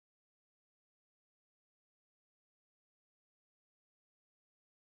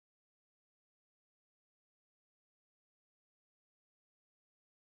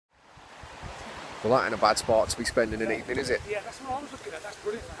Well, that ain't a bad spot to be spending an evening, is it? Yeah, that's what I was looking at. That's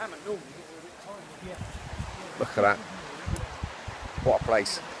brilliant for Hammond. Normally, yeah. Look at that. What a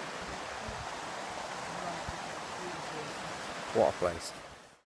place. What a place.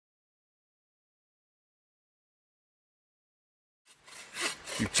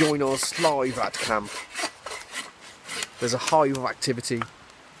 You join us live at camp. There's a hive of activity.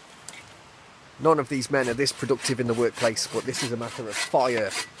 None of these men are this productive in the workplace, but this is a matter of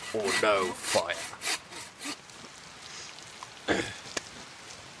fire or no fire.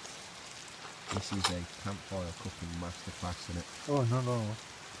 This is a campfire cooking masterclass, isn't it? Oh no.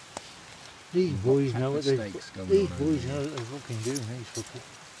 These boys know what they're fucking doing. These fuckers.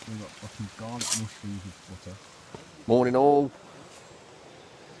 We've got fucking garlic mushrooms with butter. Morning all.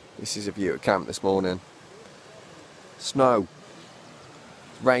 This is a view at camp this morning. Snow.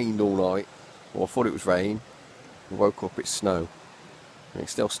 It's rained all night. Well, I thought it was rain. I woke up, it's snow. And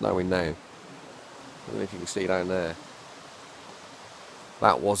it's still snowing now. I don't know if you can see down there.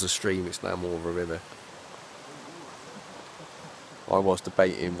 That was a stream, it's now more of a river. I was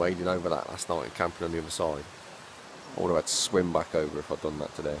debating wading over that last night and camping on the other side. I would have had to swim back over if I'd done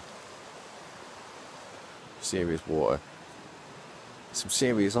that today. Serious water. Some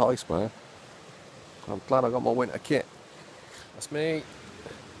serious ice, man. I'm glad I got my winter kit. That's me.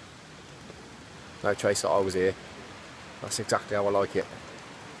 No trace that I was here. That's exactly how I like it.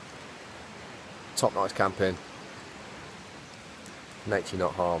 Top notch camping. Nature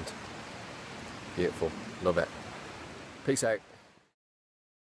not harmed. Beautiful. Love it. Peace out.